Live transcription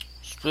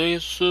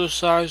Space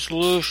Suicide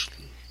Solution.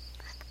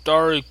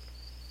 Starring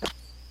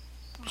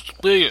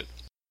Spigot.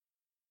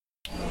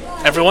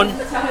 Everyone,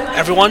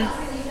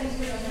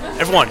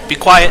 be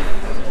quiet.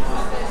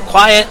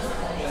 Quiet.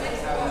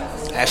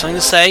 I have something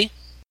to say.